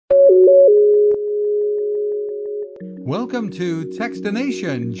Welcome to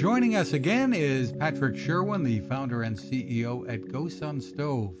Textination. Joining us again is Patrick Sherwin, the founder and CEO at GoSun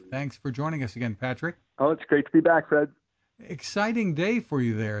Stove. Thanks for joining us again, Patrick. Oh, it's great to be back, Fred. Exciting day for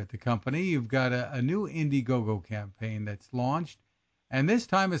you there at the company. You've got a new Indiegogo campaign that's launched, and this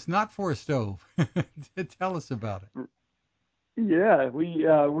time it's not for a stove. Tell us about it. Yeah,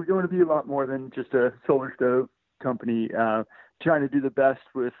 we're going to be a lot more than just a solar stove company. Trying to do the best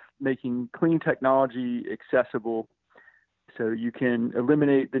with making clean technology accessible, so you can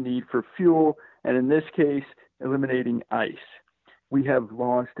eliminate the need for fuel, and in this case, eliminating ice. We have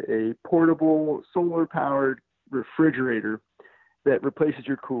launched a portable solar-powered refrigerator that replaces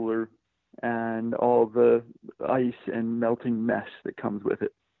your cooler and all the ice and melting mess that comes with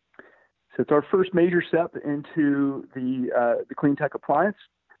it. So it's our first major step into the clean tech appliance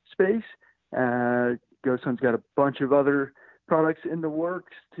space. GoSun's got a bunch of other products in the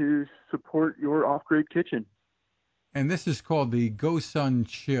works to support your off-grid kitchen. And this is called the GoSun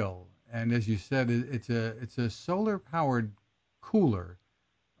Chill. And as you said, it's a solar powered cooler.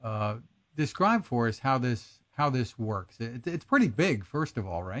 Describe for us how this works. It's pretty big, first of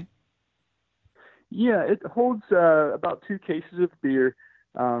all, right? Yeah, it holds about 2 cases of beer.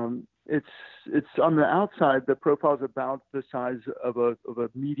 It's on the outside. The profile is about the size of a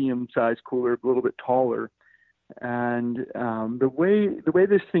medium-sized cooler, a little bit taller. And the way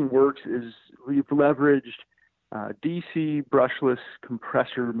this thing works is we've leveraged DC brushless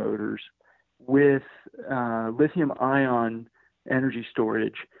compressor motors with lithium-ion energy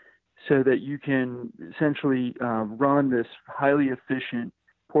storage, so that you can essentially run this highly efficient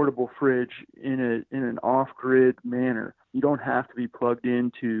portable fridge in an off-grid manner. You don't have to be plugged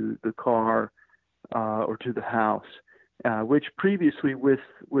into the car or to the house, which previously with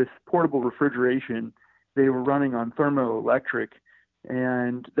portable refrigeration, they were running on thermoelectric,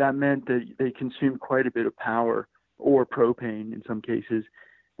 and that meant that they consumed quite a bit of power, or propane in some cases.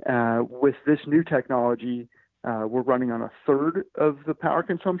 With this new technology, we're running on a third of the power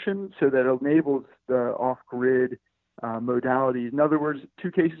consumption, so that enables the off-grid modalities. In other words,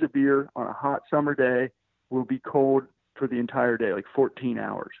 2 cases of beer on a hot summer day will be cold for the entire day, like 14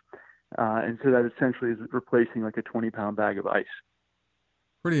 hours. And so that essentially is replacing like a 20-pound bag of ice.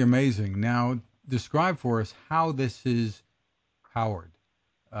 Pretty amazing. Now, describe for us how this is powered,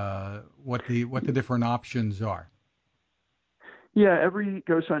 what the different options are. Yeah, every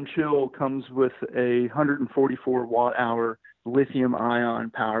GoSun Chill comes with a 144 watt hour lithium ion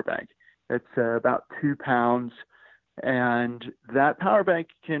power bank. It's about 2 pounds, and that power bank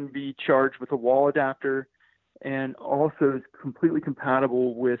can be charged with a wall adapter, and also is completely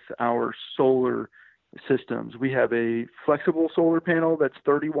compatible with our solar systems. We have a flexible solar panel that's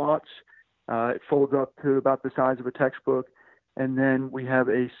 30 watts. It folds up to about the size of a textbook. And then we have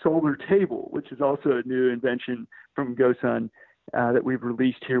a solar table, which is also a new invention from GoSun that we've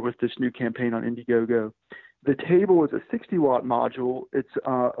released here with this new campaign on Indiegogo. The table is a 60 watt module. It's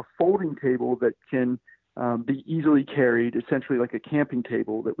a folding table that can be easily carried, essentially like a camping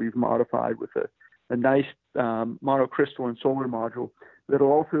table that we've modified with a nice monocrystalline solar module that'll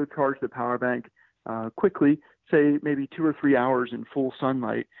also charge the power bank quickly, say maybe 2 or 3 hours in full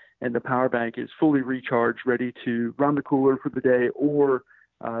sunlight, and the power bank is fully recharged, ready to run the cooler for the day, or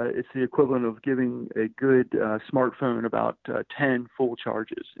it's the equivalent of giving a good smartphone about 10 full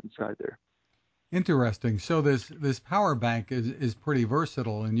charges inside there. Interesting. So this power bank is pretty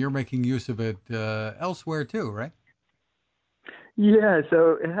versatile, and you're making use of it elsewhere too, right? Yeah,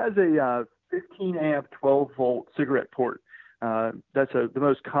 so it has a 15 amp 12 volt cigarette port. That's the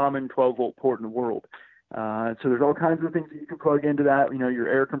most common 12 volt port in the world. So there's all kinds of things that you can plug into that. You know, your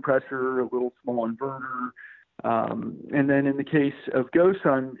air compressor, a little small inverter, and then in the case of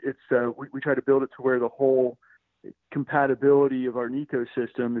GoSun, it's we try to build it to where the whole compatibility of our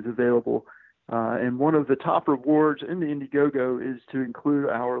ecosystem is available. And one of the top rewards in the Indiegogo is to include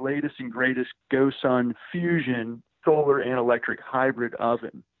our latest and greatest GoSun Fusion solar and electric hybrid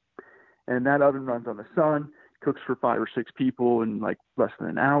oven. And that oven runs on the sun, cooks for 5 or 6 people in like less than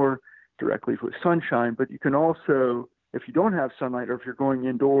an hour directly with sunshine. But you can also, if you don't have sunlight, or if you're going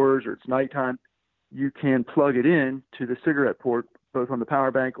indoors or it's nighttime, you can plug it in to the cigarette port, both on the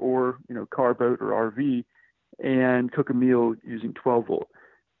power bank or, car, boat, or RV, and cook a meal using 12 volt.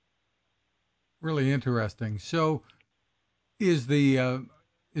 Really interesting. So is the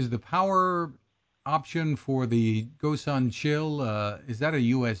power option for the GoSun Chill, is that a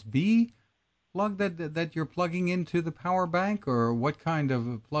USB plug that you're plugging into the power bank, or what kind of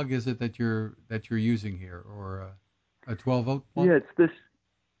a plug is it that you're using here, or a 12 volt plug? Yeah,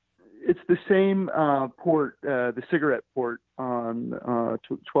 it's the same port, the cigarette port on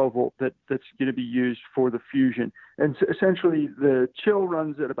 12 volt that's going to be used for the fusion. And so essentially, the chill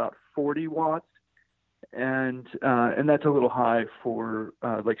runs at about 40 watts, and that's a little high for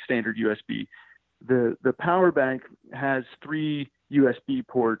like standard USB. The power bank has 3 USB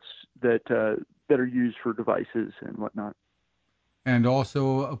ports that are used for devices and whatnot. And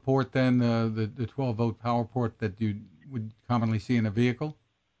also a port then, the 12-volt power port that you would commonly see in a vehicle?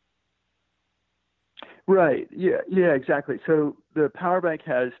 Right. Yeah, exactly. So the power bank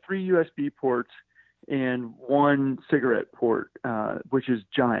has 3 USB ports and 1 cigarette port, which is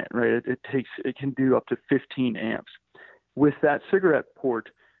giant, right? It can do up to 15 amps. With that cigarette port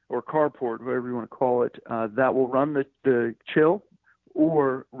or car port, whatever you want to call it, that will run the chill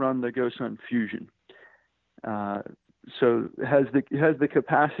or run the GoSun Fusion. So it has the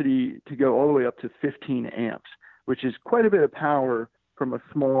capacity to go all the way up to 15 amps, which is quite a bit of power from a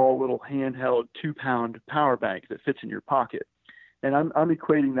small little handheld 2-pound power bank that fits in your pocket. And I'm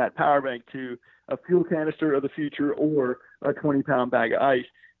equating that power bank to a fuel canister of the future or a 20-pound bag of ice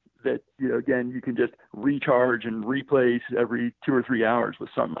that, again, you can just recharge and replace every 2 or 3 hours with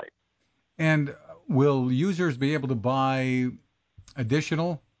sunlight. And will users be able to buy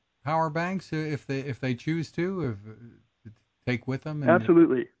additional power banks if they choose to take with them? And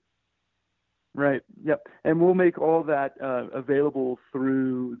Absolutely. Right. Yep. And we'll make all that available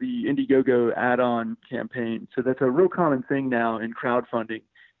through the Indiegogo add-on campaign. So that's a real common thing now in crowdfunding.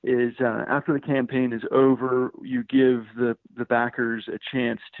 Is after the campaign is over, you give the backers a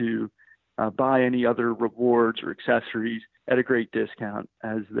chance to buy any other rewards or accessories at a great discount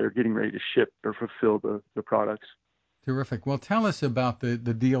as they're getting ready to ship or fulfill the products. terrific. Well, tell us about the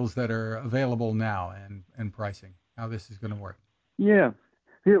deals that are available now and pricing, how this is going to work. Yeah.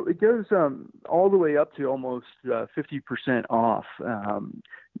 It goes all the way up to almost 50% off.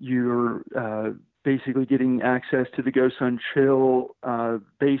 You're basically getting access to the GoSun Chill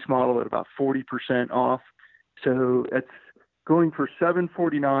base model at about 40% off. So it's going for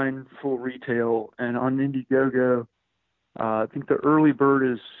 $749 full retail, and on Indiegogo, I think the early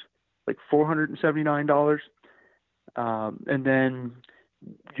bird is like $479. And then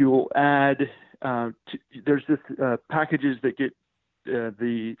you'll add there's this packages that get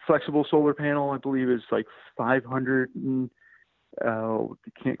the flexible solar panel, I believe, is like 500 and you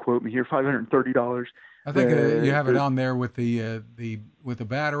can't quote me here, $530. I think you have it on there with with the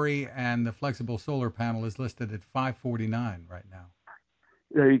battery, and the flexible solar panel is listed at $549 right now.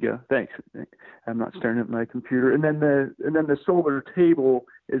 There you go. Thanks. I'm not staring at my computer. And then the solar table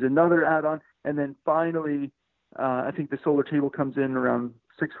is another add-on. And then finally, I think the solar table comes in around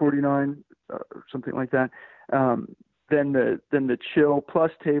 $649 or something like that. Then the chill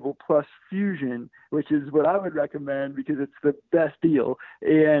plus table plus fusion, which is what I would recommend because it's the best deal,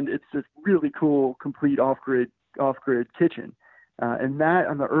 and it's this really cool complete off-grid kitchen, and that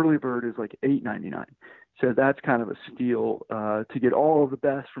on the early bird is like $899. So that's kind of a steal to get all of the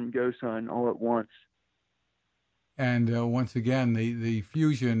best from GoSun all at once. And once again, the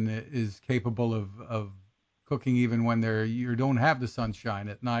fusion is capable of cooking even when you don't have the sunshine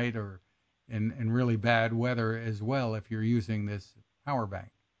at night or in really bad weather as well if you're using this power bank.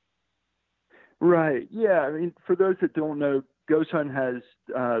 Right. Yeah. I mean, for those that don't know, GoSun has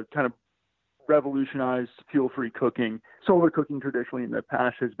kind of revolutionized fuel-free cooking. Solar cooking traditionally in the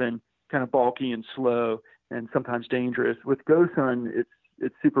past has been kind of bulky and slow and sometimes dangerous. With GoSun,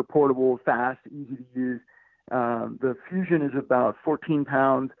 it's super portable, fast, easy to use. The Fusion is about 14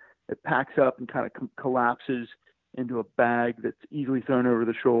 pounds. It packs up and kind of collapses into a bag that's easily thrown over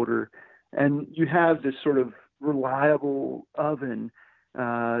the shoulder. And you have this sort of reliable oven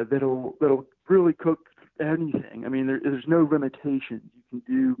that'll really cook anything. I mean, there's no limitations. You can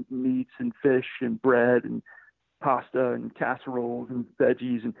do meats and fish and bread and pasta and casseroles and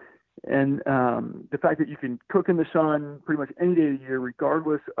veggies and the fact that you can cook in the sun pretty much any day of the year,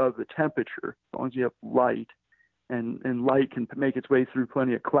 regardless of the temperature, as long as you have light, and light can make its way through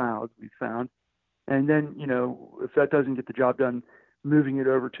plenty of clouds, we've found. And then, if that doesn't get the job done, moving it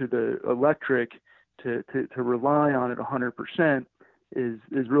over to the electric to rely on it 100% is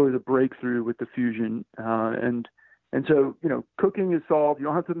really the breakthrough with the Fusion. And so, cooking is solved. You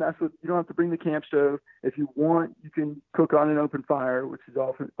don't have to bring the camp stove. If you want, you can cook on an open fire, which is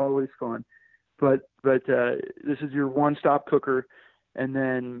always fun. But this is your one-stop cooker, and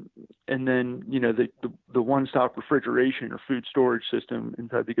then the one-stop refrigeration or food storage system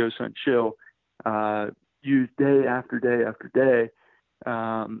inside the GoSun Chill, used day after day after day.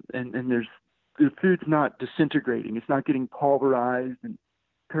 And the food's not disintegrating. It's not getting pulverized and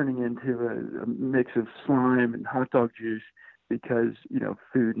turning into a mix of slime and hot dog juice because,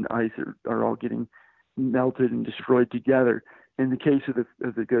 food and ice are all getting melted and destroyed together. In the case of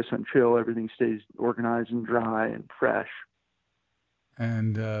the GoSun Chill, everything stays organized and dry and fresh.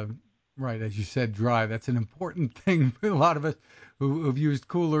 And right, as you said, dry. That's an important thing for a lot of us who've used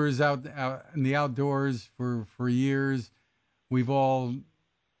coolers out in the outdoors for years. We've all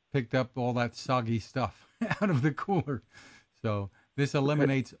picked up all that soggy stuff out of the cooler. So this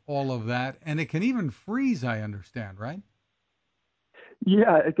eliminates all of that, and it can even freeze, I understand, right?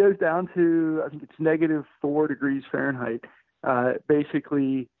 Yeah, it goes down to, I think it's -4 degrees Fahrenheit.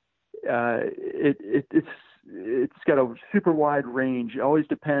 Basically, it's got a super wide range. It always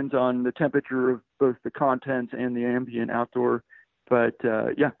depends on the temperature of both the contents and the ambient outdoor. But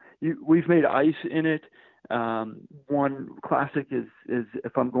yeah, we've made ice in it. One classic is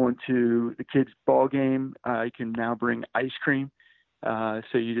if I'm going to the kids' ball game, I can now bring ice cream.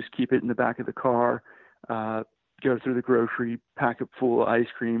 So you just keep it in the back of the car, go through the grocery, pack it full of ice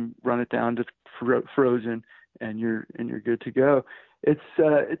cream, run it down to frozen, and you're good to go. It's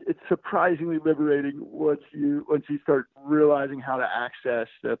surprisingly liberating once you start realizing how to access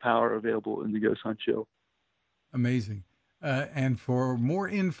the power available in the GoSun Chill. Amazing. And for more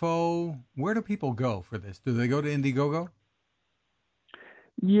info, where do people go for this? Do they go to Indiegogo?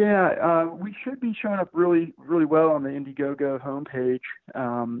 Yeah, we should be showing up really, really well on the Indiegogo homepage.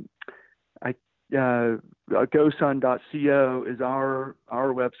 I GoSun.co is our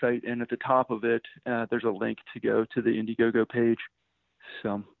website, and at the top of it, there's a link to go to the Indiegogo page.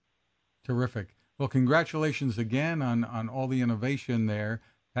 So Terrific. Well, congratulations again on all the innovation there.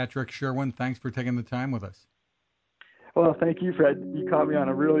 Patrick Sherwin, thanks for taking the time with us. Well, thank you, Fred. You caught me on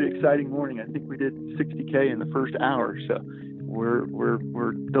a really exciting morning. I think we did 60K in the first hour, so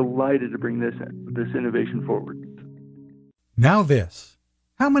we're delighted to bring this innovation forward. Now this.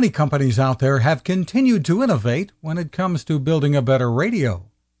 How many companies out there have continued to innovate when it comes to building a better radio?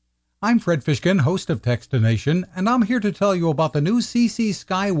 I'm Fred Fishkin, host of Techstination, and I'm here to tell you about the new CC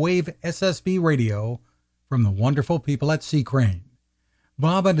Skywave SSB radio from the wonderful people at C. Crane.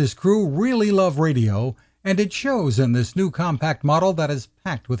 Bob and his crew really love radio, and it shows in this new compact model that is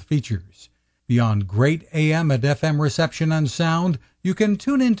packed with features. Beyond great AM and FM reception and sound, you can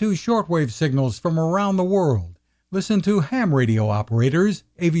tune into shortwave signals from around the world, listen to ham radio operators,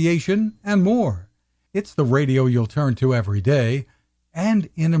 aviation, and more. It's the radio you'll turn to every day, and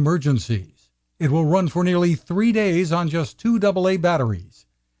in emergencies. It will run for nearly 3 days on just 2 AA batteries.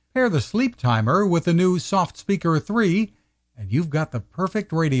 Pair the sleep timer with the new Soft Speaker 3, and you've got the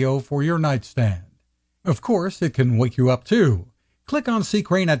perfect radio for your nightstand. Of course, it can wake you up too. Click on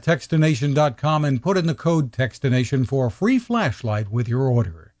C-Crane at Techstination.com and put in the code Techstination for a free flashlight with your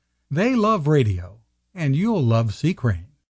order. They love radio, and you'll love C-Crane.